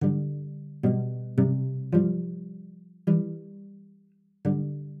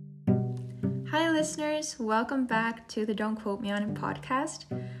Hi, listeners. Welcome back to the Don't Quote Me On It podcast.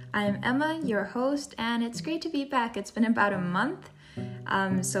 I'm Emma, your host, and it's great to be back. It's been about a month.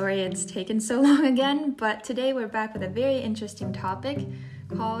 Sorry it's taken so long again, but today we're back with a very interesting topic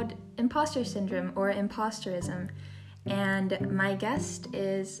called imposter syndrome or imposterism. And my guest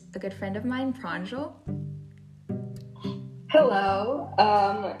is a good friend of mine, Pranjal. Hello.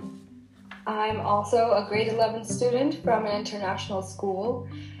 I'm also a grade 11 student from an international school,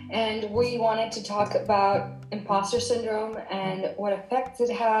 and we wanted to talk about imposter syndrome and what effects it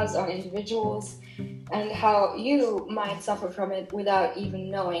has on individuals and how you might suffer from it without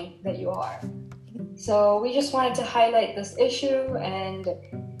even knowing that you are. So we just wanted to highlight this issue and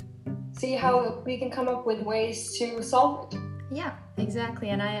see how we can come up with ways to solve it. Yeah, exactly.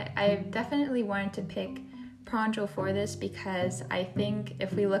 And I definitely wanted to pick Pranjal for this because I think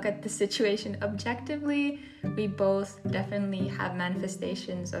if we look at the situation objectively, we both definitely have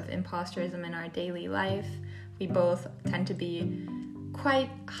manifestations of imposterism in our daily life. We both tend to be quite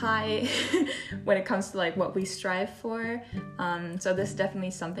high when it comes to like what we strive for. So this is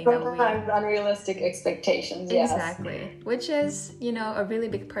definitely something that we sometimes unrealistic expectations. Yes. Exactly, which is a really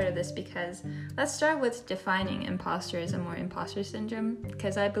big part of this because let's start with defining imposterism or imposter syndrome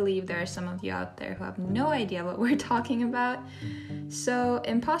because I believe there are some of you out there who have no idea what we're talking about. So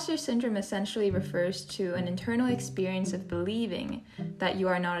imposter syndrome essentially refers to an internal experience of believing that you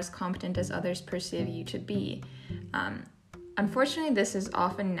are not as competent as others perceive you to be. Unfortunately, this is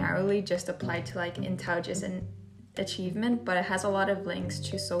often narrowly just applied to like intelligence and achievement, but it has a lot of links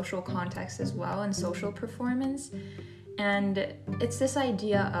to social context as well and social performance. And it's this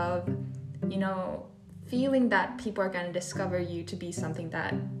idea of, feeling that people are going to discover you to be something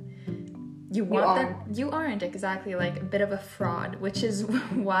that you aren't exactly, like a bit of a fraud, which is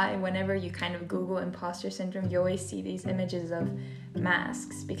why whenever you kind of Google imposter syndrome, you always see these images of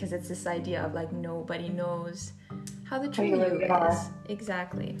masks because it's this idea of like nobody knows how the true you is.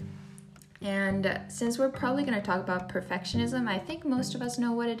 Exactly. And since we're probably going to talk about perfectionism, I think most of us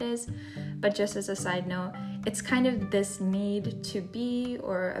know what it is, but just as a side note, it's kind of this need to be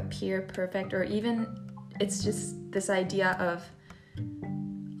or appear perfect, or even it's just this idea of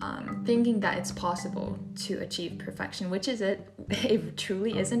thinking that it's possible to achieve perfection, which is it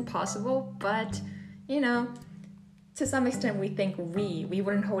truly isn't possible, but to some extent we think we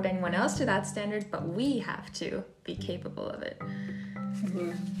wouldn't hold anyone else to that standard, but we have to be capable of it.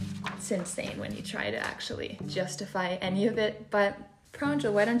 Mm-hmm. It's insane when you try to actually justify any of it. But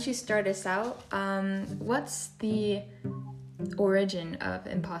Pranjal, why don't you start us out? What's the origin of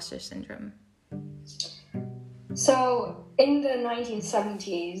imposter syndrome? So, in the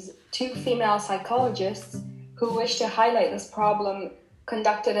 1970s, two female psychologists who wished to highlight this problem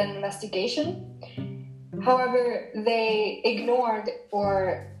conducted an investigation. However, they ignored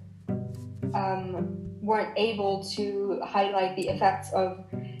or weren't able to highlight the effects of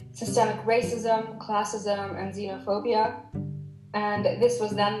systemic racism, classism, and xenophobia. And this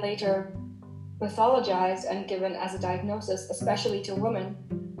was then later pathologized and given as a diagnosis, especially to women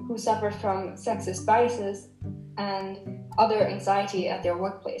who suffer from sexist biases and other anxiety at their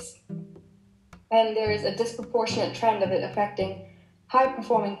workplace. And there is a disproportionate trend of it affecting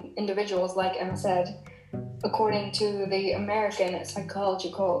high-performing individuals, like Emma said, according to the American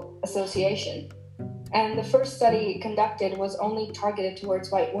Psychological Association. And the first study conducted was only targeted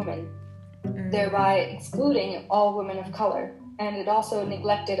towards white women, thereby excluding all women of color. And it also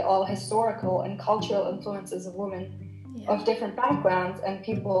neglected all historical and cultural influences of women of different backgrounds and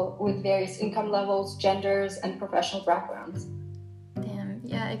people with various income levels, genders, and professional backgrounds. Damn,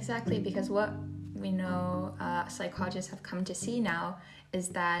 yeah, exactly, because what we know psychologists have come to see now is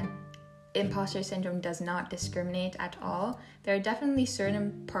that imposter syndrome does not discriminate at all. There are definitely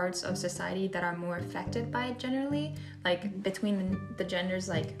certain parts of society that are more affected by it generally, like between the genders,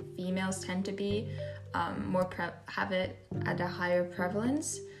 like females tend to be have it at a higher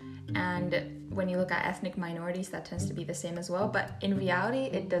prevalence, and when you look at ethnic minorities, that tends to be the same as well. But in reality,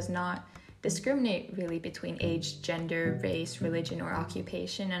 it does not discriminate really between age, gender, race, religion, or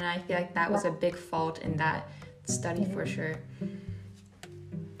occupation, and I feel like that was a big fault in that study for sure.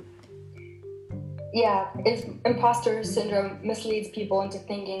 Yeah, imposter syndrome misleads people into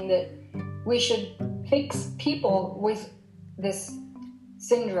thinking that we should fix people with this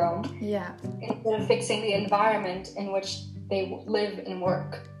syndrome instead of fixing the environment in which they live and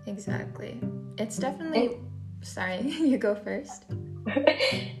work. Exactly. It's definitely... Sorry, you go first.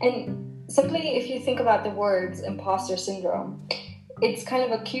 And simply, if you think about the words imposter syndrome, it's kind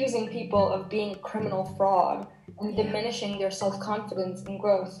of accusing people of being a criminal fraud and diminishing their self-confidence and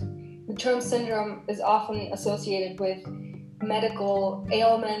growth. The term syndrome is often associated with medical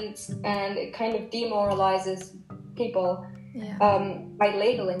ailments, and it kind of demoralizes people by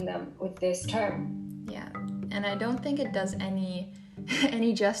labeling them with this term. Yeah, and I don't think it does any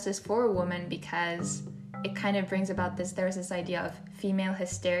justice for a woman, because it kind of brings about there's this idea of female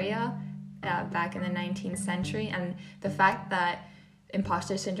hysteria back in the 19th century, and the fact that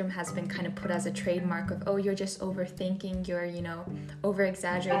imposter syndrome has been kind of put as a trademark of, oh, you're just overthinking, you're, over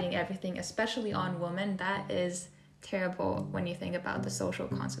exaggerating everything, especially on women. That is terrible when you think about the social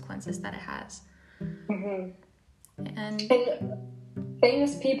consequences that it has. And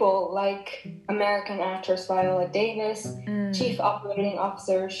famous people like American actress Viola Davis, Chief Operating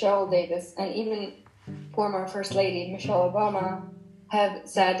Officer Cheryl Davis, and even former First Lady Michelle Obama have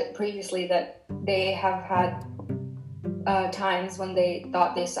said previously that they have had times when they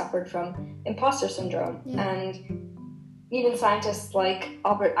thought they suffered from imposter syndrome. And even scientists like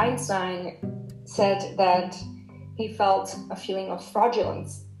Albert Einstein said that he felt a feeling of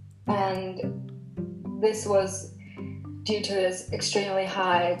fraudulence, and this was due to his extremely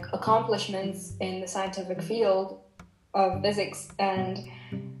high accomplishments in the scientific field of physics. And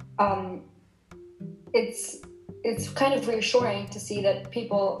it's kind of reassuring to see that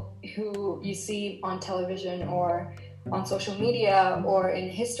people who you see on television or on social media or in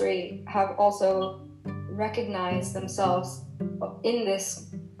history have also recognized themselves in this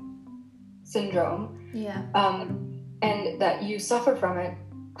syndrome. And that you suffer from it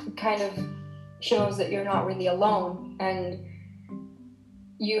kind of shows that you're not really alone, and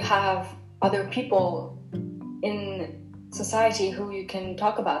you have other people in society who you can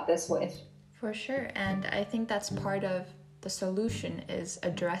talk about this with. For sure, and I think that's part of the solution, is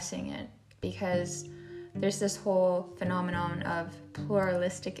addressing it, because there's this whole phenomenon of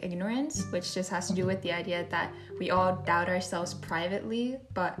pluralistic ignorance, which just has to do with the idea that we all doubt ourselves privately,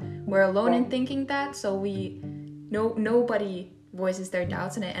 but we're alone in thinking that, so nobody voices their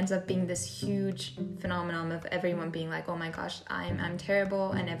doubts, and it ends up being this huge phenomenon of everyone being like, oh my gosh, I'm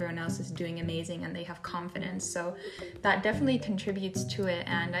terrible, and everyone else is doing amazing and they have confidence. So that definitely contributes to it.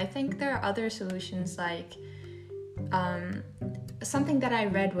 And I think there are other solutions, like something that I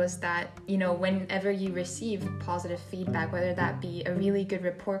read was that, whenever you receive positive feedback, whether that be a really good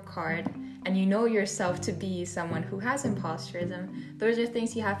report card, and you know yourself to be someone who has imposterism, those are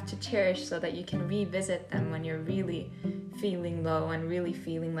things you have to cherish so that you can revisit them when you're really feeling low and really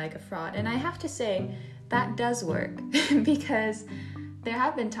feeling like a fraud. And I have to say, that does work, because there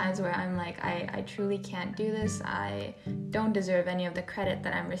have been times where I'm like, I truly can't do this. I don't deserve any of the credit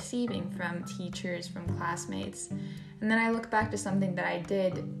that I'm receiving from teachers, from classmates. And then I look back to something that I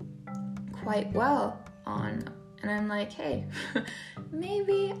did quite well on, and I'm like, hey,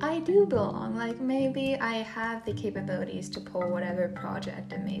 maybe I do belong. Like, maybe I have the capabilities to pull whatever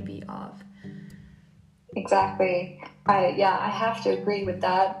project it may be off. Exactly. I have to agree with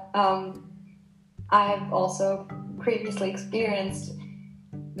that. I have also previously experienced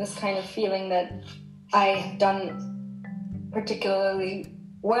this kind of feeling that I have done particularly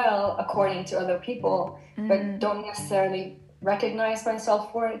well according to other people, but don't necessarily recognize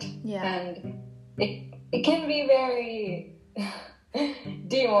myself for it. And it can be very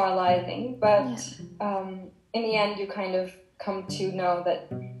demoralizing, but in the end you kind of come to know that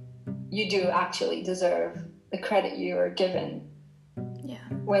you do actually deserve the credit you are given,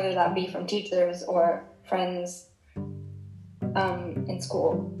 whether that be from teachers or friends in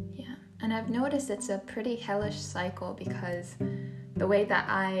school. And I've noticed it's a pretty hellish cycle, because the way that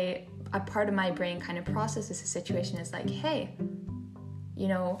a part of my brain kind of processes the situation is like, hey,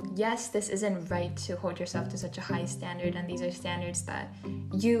 yes, this isn't right to hold yourself to such a high standard, and these are standards that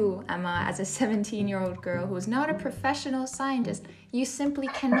you, Emma, as a 17-year-old girl who's not a professional scientist, you simply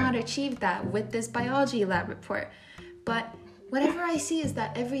cannot achieve that with this biology lab report. But whatever I see is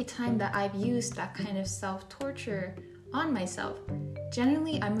that every time that I've used that kind of self-torture on myself,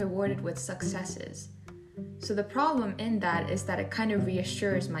 generally I'm rewarded with successes. So the problem in that is that it kind of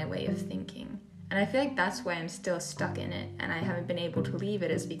reassures my way of thinking. And I feel like that's why I'm still stuck in it and I haven't been able to leave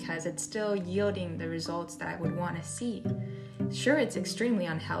it, is because it's still yielding the results that I would want to see. Sure, it's extremely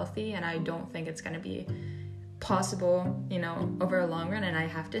unhealthy, and I don't think it's going to be possible, over a long run. And I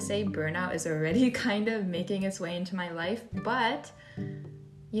have to say, burnout is already kind of making its way into my life. But,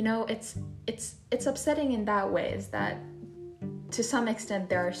 it's upsetting in that way, is that to some extent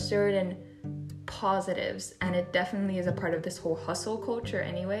there are certain positives, and it definitely is a part of this whole hustle culture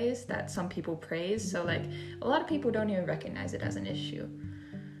anyways that some people praise. So like a lot of people don't even recognize it as an issue.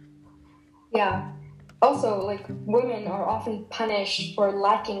 Yeah. Also, like, women are often punished for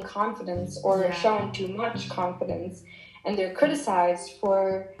lacking confidence or showing too much confidence, and they're criticized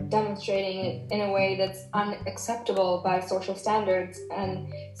for demonstrating it in a way that's unacceptable by social standards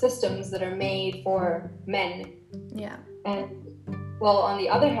and systems that are made for men. Yeah. And well, on the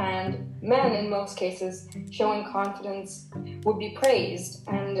other hand, men in most cases showing confidence would be praised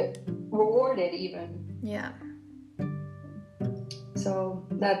and rewarded even. Yeah. So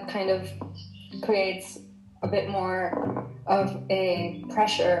that kind of creates a bit more of a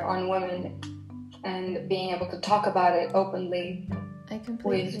pressure on women and being able to talk about it openly. I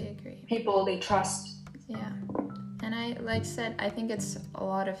completely agree. People they trust. Yeah. And I said, I think it's a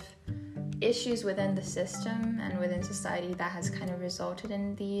lot of issues within the system and within society that has kind of resulted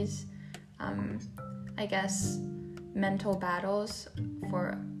in these, I guess, mental battles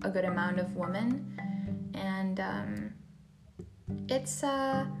for a good amount of women. And it's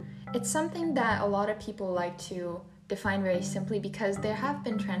something that a lot of people like to define very simply, because there have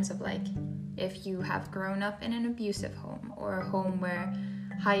been trends of like, if you have grown up in an abusive home or a home where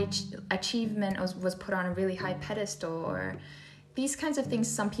high achievement was put on a really high pedestal, or these kinds of things,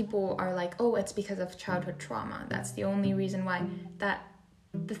 some people are like, oh, it's because of childhood trauma. That's the only reason why. That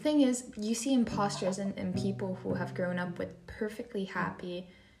the thing is, you see imposters in people who have grown up with perfectly happy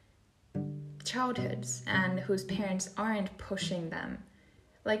childhoods and whose parents aren't pushing them.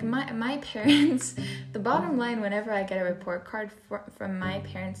 Like my parents, the bottom line whenever I get a report card from my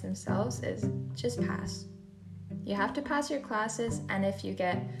parents themselves is just pass. You have to pass your classes, and if you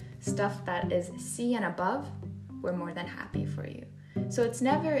get stuff that is C and above, we're more than happy for you. So it's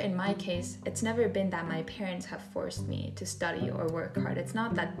never, in my case, it's never been that my parents have forced me to study or work hard. It's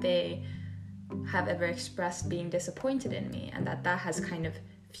not that they have ever expressed being disappointed in me and that has kind of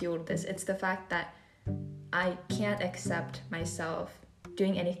fueled this. It's the fact that I can't accept myself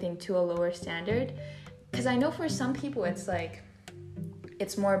doing anything to a lower standard, because I know for some people it's like,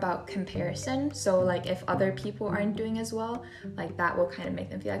 it's more about comparison. So like if other people aren't doing as well, like that will kind of make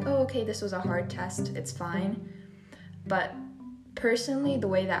them feel like, oh, okay, this was a hard test, it's fine. But personally, the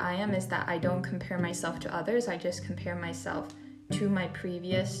way that I am is that I don't compare myself to others. I just compare myself to my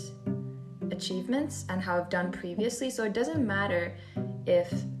previous achievements and how I've done previously. So it doesn't matter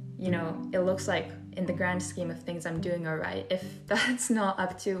if, it looks like in the grand scheme of things I'm doing all right. If that's not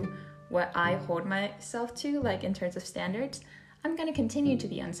up to what I hold myself to, like in terms of standards, I'm going to continue to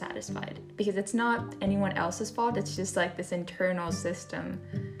be unsatisfied, because it's not anyone else's fault. It's just like this internal system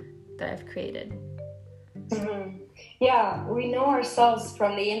that I've created. Mm-hmm. Yeah, we know ourselves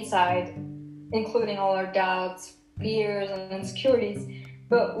from the inside, including all our doubts, fears, and insecurities,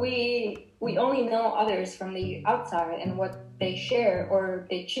 but we only know others from the outside and what they share or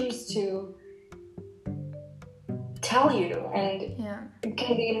they choose to tell you, and it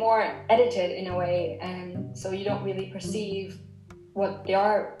can be more edited in a way, and so you don't really perceive what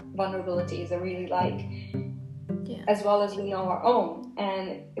their vulnerabilities are really like, as well as we know our own.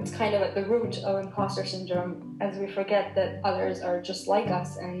 And it's kind of at the root of imposter syndrome, as we forget that others are just like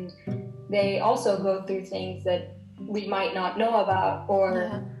us and they also go through things that we might not know about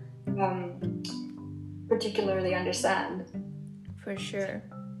or particularly understand. For sure.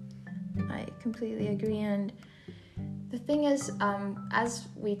 I completely agree. And the thing is, as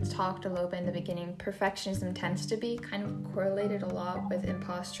we talked a little bit in the beginning, perfectionism tends to be kind of correlated a lot with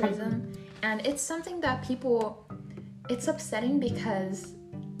imposterism. And it's something that it's upsetting, because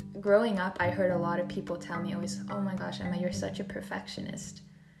growing up, I heard a lot of people tell me always, oh my gosh, Emma, you're such a perfectionist.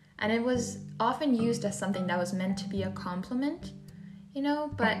 And it was often used as something that was meant to be a compliment,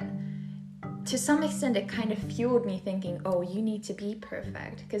 but to some extent it kind of fueled me thinking, oh, you need to be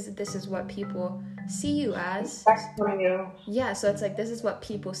perfect, because this is what people see you as. Yeah, so it's like, this is what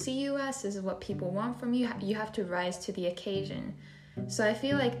people see you as, this is what people want from you. You have to rise to the occasion. So I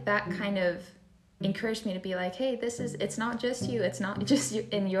feel like that kind of encouraged me to be like, hey, it's not just you, it's not just you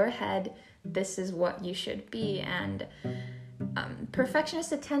in your head, this is what you should be. And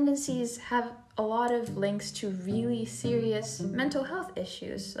perfectionist tendencies have a lot of links to really serious mental health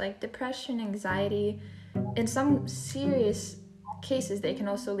issues like depression, anxiety. In some serious cases, they can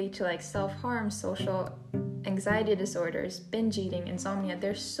also lead to like self-harm, social anxiety disorders, binge eating, insomnia.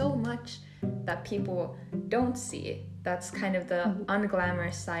 There's so much that people don't see. That's kind of the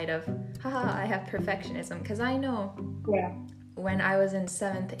unglamorous side of, haha, I have perfectionism. Because I know when I was in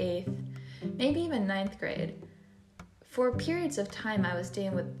 7th, 8th, maybe even 9th grade, for periods of time I was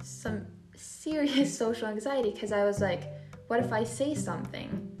dealing with some serious social anxiety, because I was like, what if I say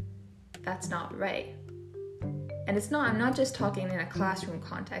something that's not right? And I'm not just talking in a classroom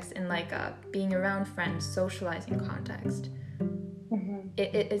context, in like a being around friends, socializing context.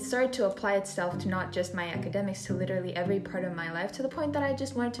 It started to apply itself to not just my academics, to literally every part of my life, to the point that I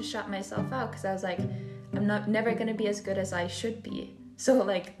just wanted to shut myself out, because I was like, I'm not never gonna be as good as I should be. So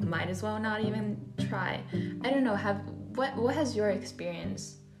like, might as well not even try. I don't know. What has your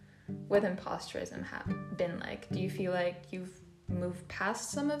experience with imposterism been like? Do you feel like you've moved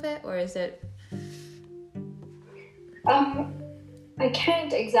past some of it, or is it? I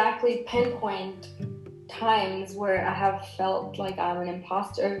can't exactly pinpoint times where I have felt like I'm an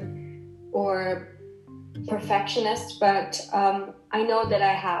imposter or perfectionist, but I know that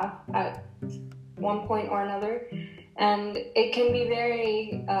I have at one point or another, and it can be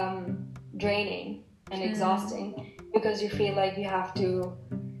very draining and exhausting because you feel like you have to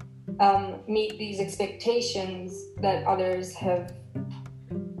meet these expectations that others have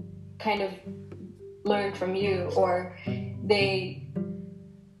kind of learned from you, or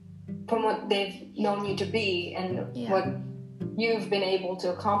from what they've known you to be and what you've been able to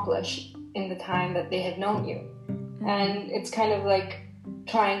accomplish in the time that they have known you. And it's kind of like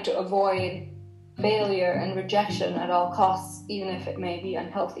trying to avoid failure and rejection at all costs, even if it may be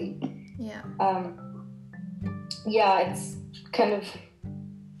unhealthy. It's kind of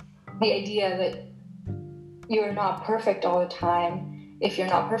the idea that you're not perfect all the time. If you're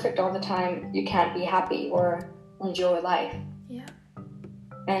not perfect all the time, you can't be happy or enjoy life.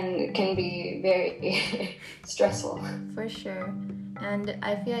 And it can be very stressful. For sure. And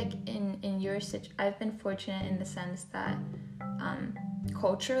I feel like in your situation, I've been fortunate in the sense that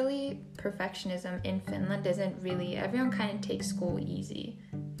culturally, perfectionism in Finland isn't really, everyone kind of takes school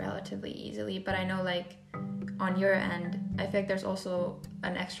relatively easily. But I know like on your end, I feel like there's also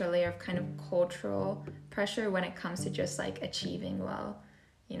an extra layer of kind of cultural pressure when it comes to just like achieving well,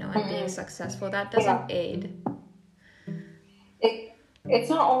 and being successful. That doesn't aid.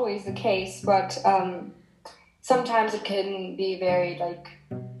 It's not always the case, but sometimes it can be very like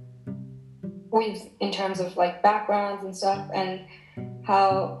in terms of like backgrounds and stuff, and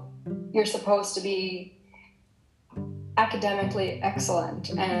how you're supposed to be academically excellent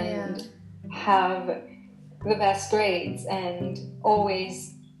and have the best grades and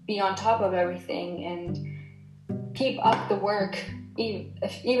always be on top of everything and keep up the work. Even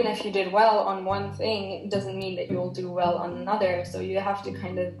if you did well on one thing, it doesn't mean that you'll do well on another. So you have to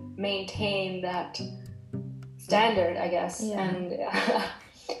kind of maintain that standard, I guess. And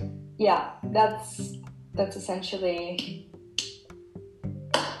that's essentially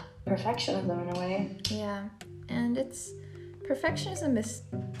perfectionism in a way. And perfectionism is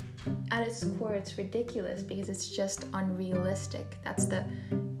at its core, it's ridiculous because it's just unrealistic. That's the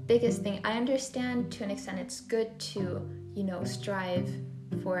biggest thing. I understand to an extent it's good to strive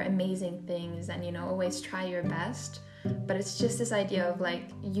for amazing things and always try your best, but it's just this idea of like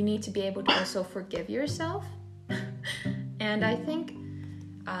you need to be able to also forgive yourself. And I think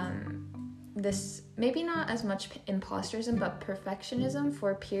this maybe not as much imposterism but perfectionism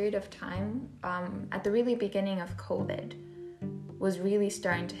for a period of time at the really beginning of COVID was really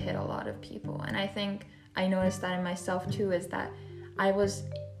starting to hit a lot of people. And I think I noticed that in myself too, is that I was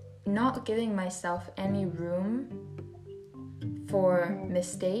not giving myself any room for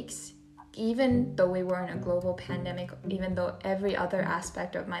mistakes, even though we were in a global pandemic, even though every other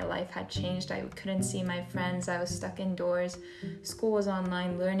aspect of my life had changed. I couldn't see my friends, I was stuck indoors, school was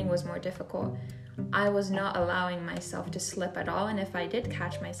online, learning was more difficult. I was not allowing myself to slip at all, and if I did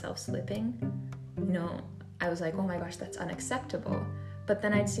catch myself slipping, I was like, oh my gosh, that's unacceptable. But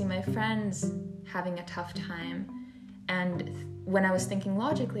then I'd see my friends having a tough time, and when I was thinking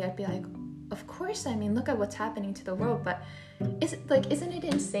logically, I'd be like, of course, look at what's happening to the world, but isn't it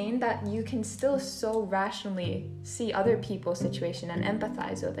insane that you can still so rationally see other people's situation and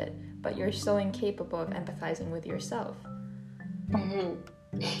empathize with it, but you're so incapable of empathizing with yourself? I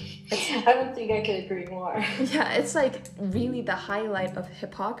don't think I could agree more. It's like really the highlight of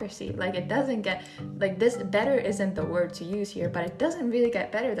hypocrisy. Like it doesn't get, like this, better isn't the word to use here, but it doesn't really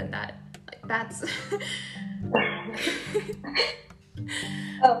get better than that. Like that's...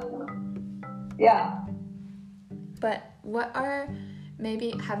 But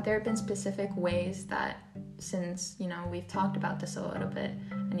have there been specific ways that, since, we've talked about this a little bit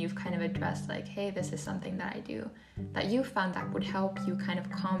and you've kind of addressed like, hey, this is something that I do, that you found that would help you kind of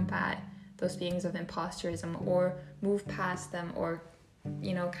combat those feelings of imposterism or move past them, or,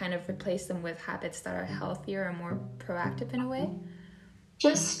 kind of replace them with habits that are healthier and more proactive in a way?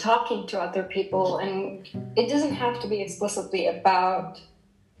 Just talking to other people, and it doesn't have to be explicitly about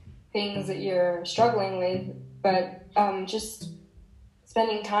things that you're struggling with, but just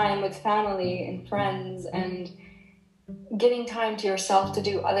spending time with family and friends and giving time to yourself to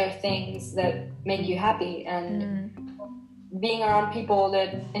do other things that make you happy, and being around people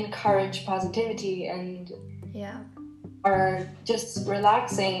that encourage positivity and are just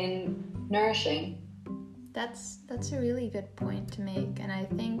relaxing and nourishing. That's a really good point to make, and I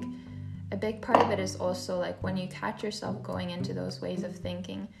think a big part of it is also like when you catch yourself going into those ways of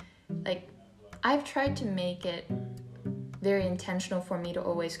thinking, like I've tried to make it very intentional for me to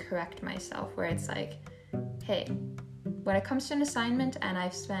always correct myself, where it's like, hey, when it comes to an assignment and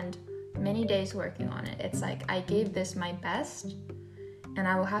I've spent many days working on it, it's like I gave this my best and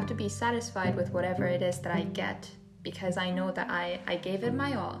I will have to be satisfied with whatever it is that I get, because I know that I gave it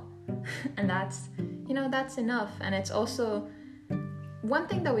my all. And that's, that's enough. And it's also one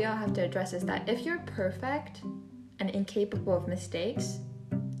thing that we all have to address is that if you're perfect and incapable of mistakes,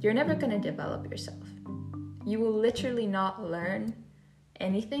 you're never going to develop yourself. You will literally not learn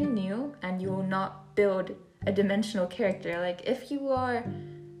anything new, and you will not build a dimensional character. Like if you are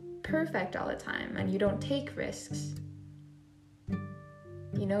perfect all the time and you don't take risks,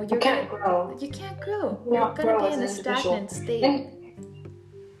 you can't grow. You can't grow. You're going to be in a stagnant state. And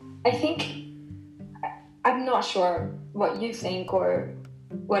I think, I'm not sure what you think or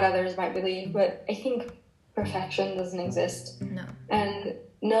what others might believe, but I think perfection doesn't exist. No. And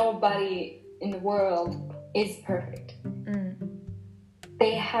nobody in the world is perfect.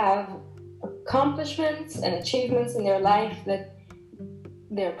 They have accomplishments and achievements in their life that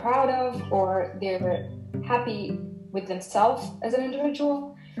they're proud of, or they're happy with themselves as an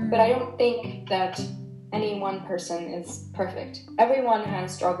individual. But I don't think that any one person is perfect. Everyone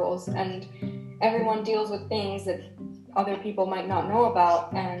has struggles, and everyone deals with things that other people might not know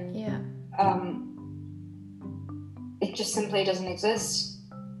about, and it just simply doesn't exist.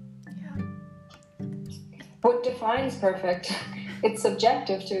 What defines perfect? It's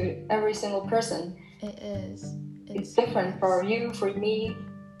subjective to every single person. It is. It's different for you, for me.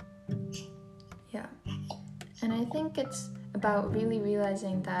 Yeah. And I think it's about really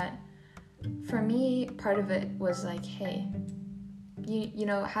realizing that, for me, part of it was like, hey,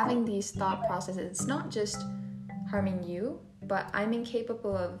 having these thought processes, it's not just harming you, but I'm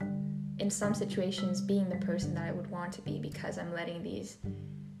incapable of, in some situations, being the person that I would want to be, because I'm letting these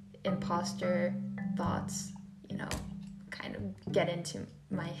imposter thoughts, kind of get into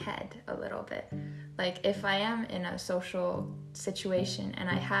my head a little bit. Like if I am in a social situation and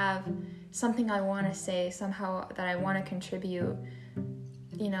I have something I want to say, somehow that I want to contribute,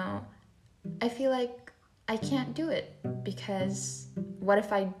 I feel like I can't do it, because what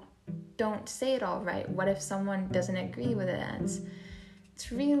if I don't say it all right? What if someone doesn't agree with it? And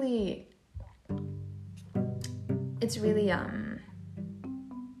it's really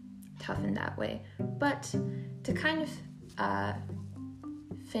tough in that way. But to kind of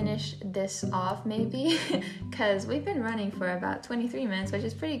finish this off, maybe, because we've been running for about 23 minutes, which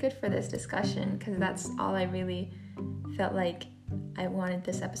is pretty good for this discussion, because that's all I really felt like I wanted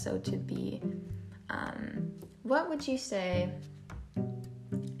this episode to be. What would you say,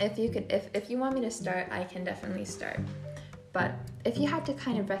 if you want me to start, I can definitely start, but if you had to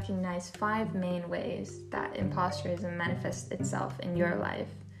kind of recognize 5 main ways that imposterism manifests itself in your life,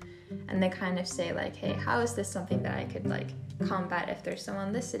 and they kind of say like, hey, how is this something that I could like combat if there's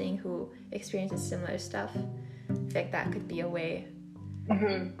someone listening who experiences similar stuff? I think that could be a way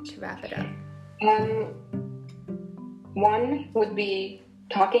to wrap it up. One would be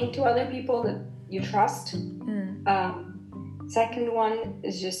talking to other people that you trust. Second one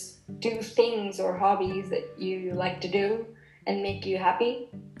is just do things or hobbies that you like to do and make you happy.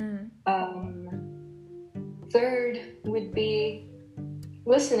 Third would be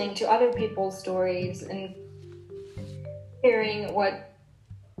listening to other people's stories and hearing what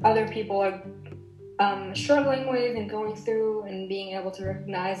other people are struggling with and going through, and being able to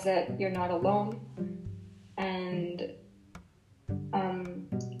recognize that you're not alone, and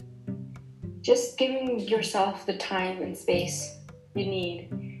just giving yourself the time and space you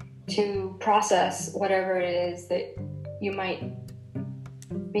need to process whatever it is that you might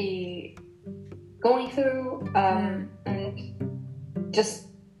be going through, and just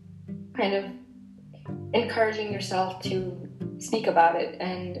kind of encouraging yourself to speak about it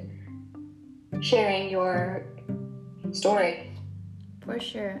and sharing your story. For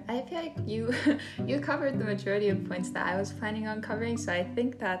sure. I feel like you covered the majority of points that I was planning on covering, so I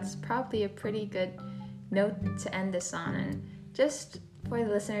think that's probably a pretty good note to end this on. And just for the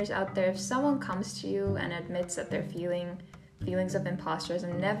listeners out there, if someone comes to you and admits that they're feeling feelings of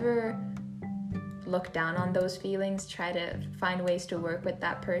imposterism, never look down on those feelings. Try to find ways to work with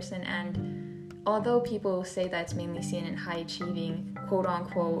that person. And although people say that it's mainly seen in high-achieving,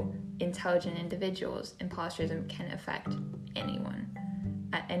 quote-unquote, intelligent individuals, imposterism can affect anyone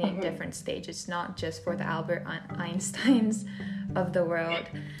at any different stage. It's not just for the Albert Einsteins of the world.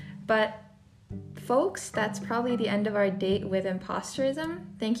 But folks, that's probably the end of our date with imposterism.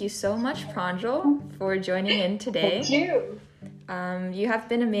 Thank you so much, Pranjal, for joining in today. Thank you. You have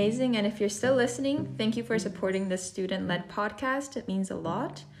been amazing, and if you're still listening, thank you for supporting this student-led podcast. It means a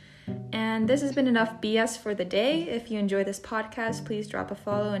lot. And this has been enough BS for the day. If you enjoy this podcast, please drop a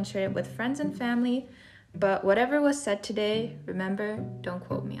follow and share it with friends and family. But whatever was said today, remember, don't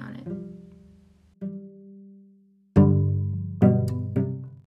quote me on it.